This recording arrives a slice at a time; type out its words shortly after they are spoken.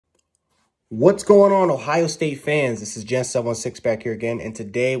What's going on, Ohio State fans? This is Gen716 back here again, and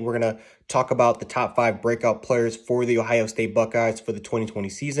today we're going to talk about the top 5 breakout players for the Ohio State Buckeyes for the 2020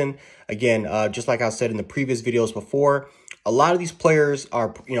 season. Again, just like I said in the previous videos before, a lot of these players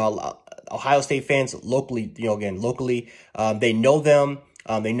are, Ohio State fans locally, they know them.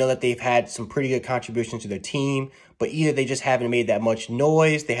 They know that they've had some pretty good contributions to their team, but either they just haven't made that much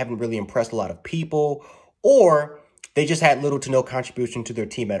noise, they haven't really impressed a lot of people, or they just had little to no contribution to their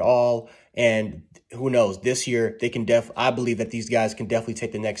team at all. And who knows, this year they can I believe that these guys can definitely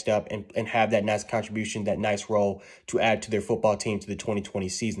take the next step and have that nice contribution, that nice role to add to their football team to the 2020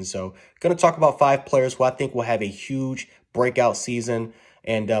 season. So going to talk about 5 players who I think will have a huge breakout season,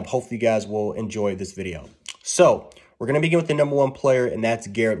 and hopefully you guys will enjoy this video. So we're going to begin with the number 1 player, and that's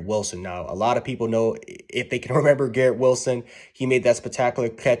Garrett Wilson. Now, a lot of people know, if they can remember Garrett Wilson, he made that spectacular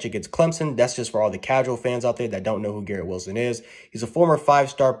catch against Clemson. That's just for all the casual fans out there that don't know who Garrett Wilson is. He's a former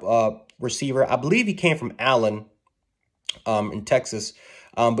 5-star receiver. I believe he came from Allen in Texas.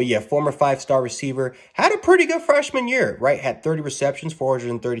 But yeah, former 5-star receiver. Had a pretty good freshman year, right? Had 30 receptions,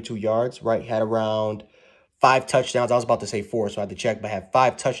 432 yards, right? Had around 5 touchdowns. I was about to say 4, so I had to check, but had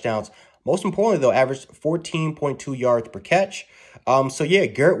 5 touchdowns. Most importantly, though, averaged 14.2 yards per catch. So yeah,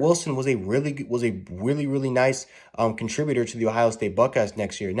 Garrett Wilson was a really nice contributor to the Ohio State Buckeyes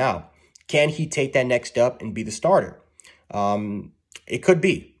next year. Now, can he take that next step and be the starter? It could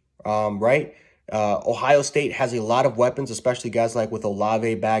be, right? Ohio State has a lot of weapons, especially guys like with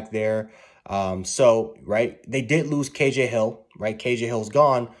Olave back there. Right, they did lose KJ Hill, right? KJ Hill's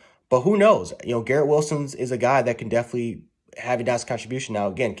gone, but who knows? Garrett Wilson is a guy that can definitely have a nice contribution. Now,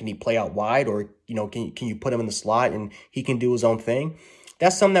 again, can he play out wide, or, can you put him in the slot and he can do his own thing?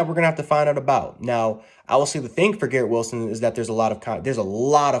 That's something that we're going to have to find out about. Now, I will say the thing for Garrett Wilson is that there's a lot of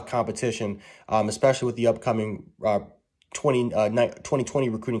competition, especially with the upcoming 2020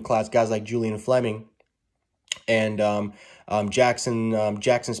 recruiting class, guys like Julian Fleming and Jackson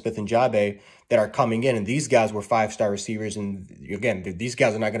Smith and Jabe that are coming in. And these guys were 5-star receivers. And again, these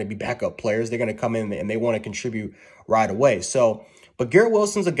guys are not going to be backup players. They're going to come in and they want to contribute right away. So, but Garrett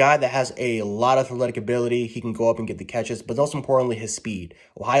Wilson's a guy that has a lot of athletic ability. He can go up and get the catches, but most importantly, his speed.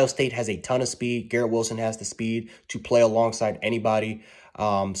 Ohio State has a ton of speed. Garrett Wilson has the speed to play alongside anybody.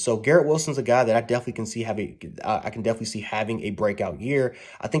 So Garrett Wilson's a guy that I definitely can see I can definitely see having a breakout year.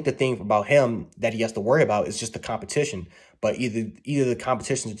 I think the thing about him that he has to worry about is just the competition. But either the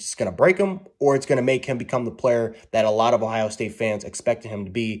competition is just going to break him, or it's going to make him become the player that a lot of Ohio State fans expected him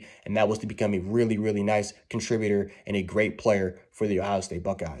to be, and that was to become a really nice contributor and a great player for the Ohio State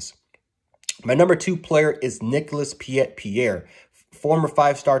Buckeyes. My number 2 player is Nicholas Pierre, former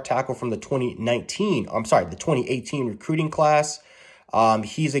 5-star tackle from the 2018 recruiting class.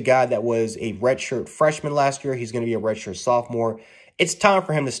 He's a guy that was a redshirt freshman last year. He's going to be a redshirt sophomore. It's time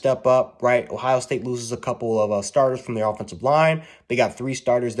for him to step up, right? Ohio State loses a couple of starters from their offensive line. They got 3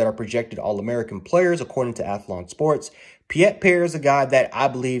 starters that are projected All-American players, according to Athlon Sports. Pierre is a guy that I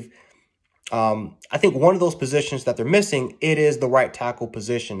believe, I think one of those positions that they're missing, it is the right tackle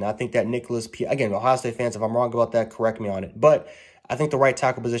position. I think that Nicholas Pierre, again, Ohio State fans, if I'm wrong about that, correct me on it. But I think the right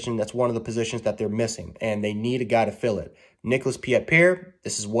tackle position, that's one of the positions that they're missing, and they need a guy to fill it. Nicholas Pierre,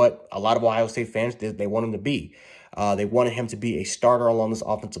 this is what a lot of Ohio State fans did. They want him to be. They wanted him to be a starter along this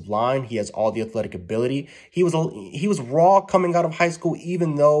offensive line. He has all the athletic ability. He was raw coming out of high school,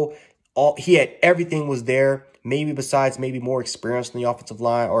 even though he had everything was there. Maybe besides more experience in the offensive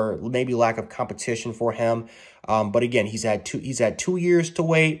line, or maybe lack of competition for him. But again, he's had 2 years to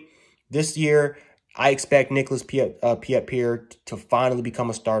wait. This year, I expect Nicholas Pierre to finally become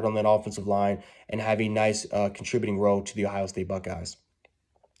a starter on that offensive line and have a nice contributing role to the Ohio State Buckeyes.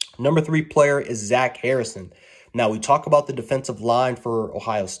 Number 3 player is Zach Harrison. Now, we talk about the defensive line for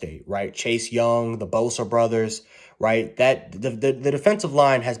Ohio State, right? Chase Young, the Bosa brothers, right? That the defensive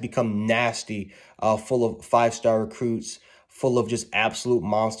line has become nasty, full of 5-star recruits, full of just absolute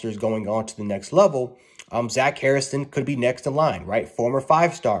monsters going on to the next level. Zach Harrison could be next in line, right? Former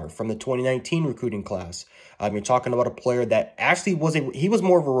 5-star from the 2019 recruiting class. You're talking about a player that actually he was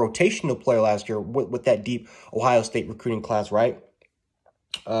more of a rotational player last year with that deep Ohio State recruiting class, right?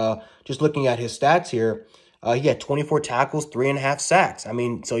 Just looking at his stats here, he had 24 tackles, 3.5 sacks. I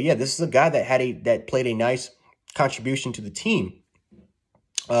mean, so yeah, this is a guy that played a nice contribution to the team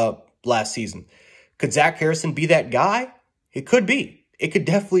last season. Could Zach Harrison be that guy? It could be. It could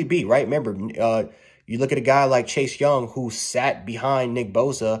definitely be, right? Remember, you look at a guy like Chase Young, who sat behind Nick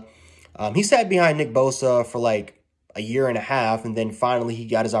Bosa. He sat behind Nick Bosa for like a year and a half, and then finally he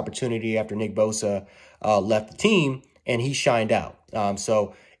got his opportunity after Nick Bosa left the team, and he shined out.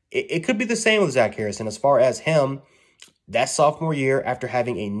 So it could be the same with Zach Harrison as far as him that sophomore year, after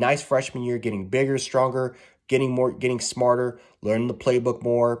having a nice freshman year, getting bigger, stronger, getting smarter, learning the playbook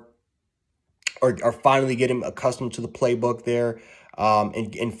more, or finally getting accustomed to the playbook there,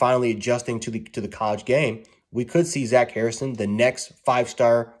 and finally adjusting to the college game, we could see Zach Harrison, the next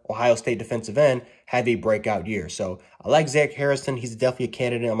 5-star Ohio State defensive end, have a breakout year. So I like Zach Harrison. He's definitely a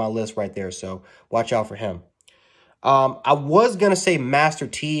candidate on my list right there. So watch out for him. I was going to say Master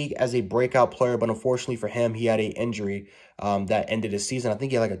Teague as a breakout player, but unfortunately for him, he had an injury that ended his season. I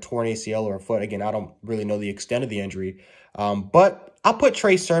think he had like a torn ACL or a foot. Again, I don't really know the extent of the injury. But I'll put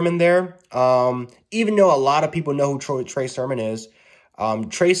Trey Sermon there. Even though a lot of people know who Trey Sermon is,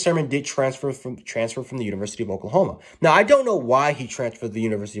 Trey Sermon did transfer from the University of Oklahoma. Now, I don't know why he transferred to the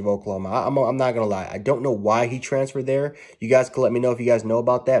University of Oklahoma. I'm not going to lie. I don't know why he transferred there. You guys can let me know if you guys know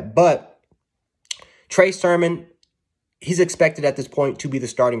about that. But Trey Sermon, he's expected at this point to be the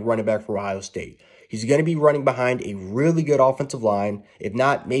starting running back for Ohio State. He's going to be running behind a really good offensive line, if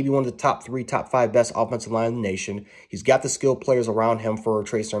not maybe one of the top 3, top 5 best offensive line in the nation. He's got the skilled players around him for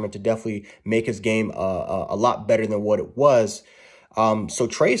Trey Sermon to definitely make his game a lot better than what it was. So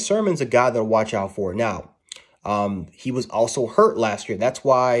Trey Sermon's a guy that I'll watch out for. Now, he was also hurt last year. That's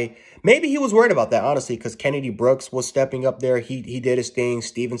why maybe he was worried about that, honestly, because Kennedy Brooks was stepping up there. He did his thing.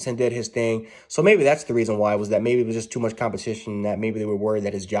 Stevenson did his thing. So maybe that's the reason why, was that maybe it was just too much competition, that maybe they were worried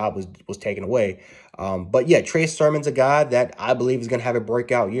that his job was taken away. But yeah, Trey Sermon's a guy that I believe is going to have a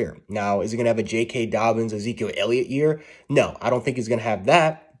breakout year. Now, is he going to have a J.K. Dobbins, Ezekiel Elliott year? No, I don't think he's going to have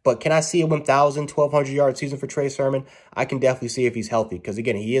that. But can I see a 1,000, 1,200 yard season for Trey Sermon? I can definitely see if he's healthy, because,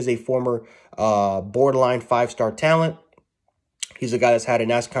 again, he is a former borderline 5-star talent. He's a guy that's had a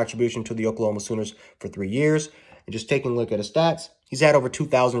nice contribution to the Oklahoma Sooners for 3 years. And just taking a look at his stats, he's had over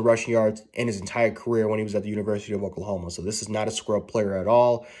 2,000 rushing yards in his entire career when he was at the University of Oklahoma. So this is not a scrub player at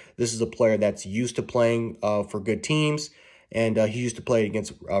all. This is a player that's used to playing for good teams, and he used to play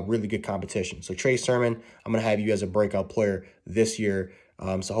against really good competition. So Trey Sermon, I'm going to have you as a breakout player this year.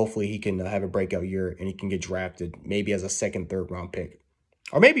 So hopefully he can have a breakout year and he can get drafted maybe as a 2nd, 3rd round pick.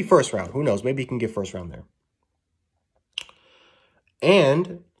 Or maybe 1st round. Who knows? Maybe he can get 1st round there.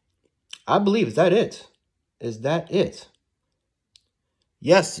 And I believe, is that it? Is that it?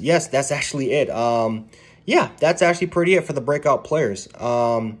 Yes, that's actually it. Yeah, that's actually pretty it for the breakout players.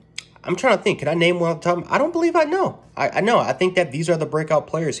 I'm trying to think. Can I name one off the top? I don't believe I know. I know. I think that these are the breakout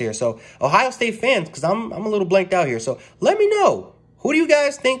players here. So Ohio State fans, because I'm a little blanked out here. So let me know. Who do you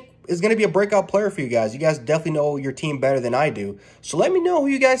guys think is going to be a breakout player for you guys? You guys definitely know your team better than I do. So let me know who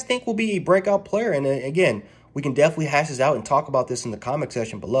you guys think will be a breakout player. And again, we can definitely hash this out and talk about this in the comment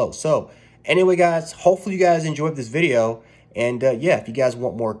section below. So anyway, guys, hopefully you guys enjoyed this video. And yeah, if you guys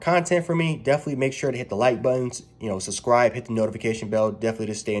want more content from me, definitely make sure to hit the like buttons, subscribe, hit the notification bell, definitely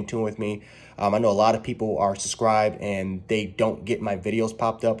to stay in tune with me. I know a lot of people are subscribed and they don't get my videos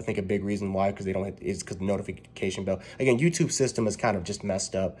popped up. I think a big reason why, because they don't is because the notification bell. Again, YouTube system is kind of just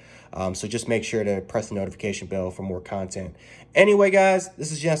messed up. So just make sure to press the notification bell for more content. Anyway, guys,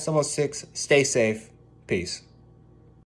 this is Gen 716. Stay safe. Peace.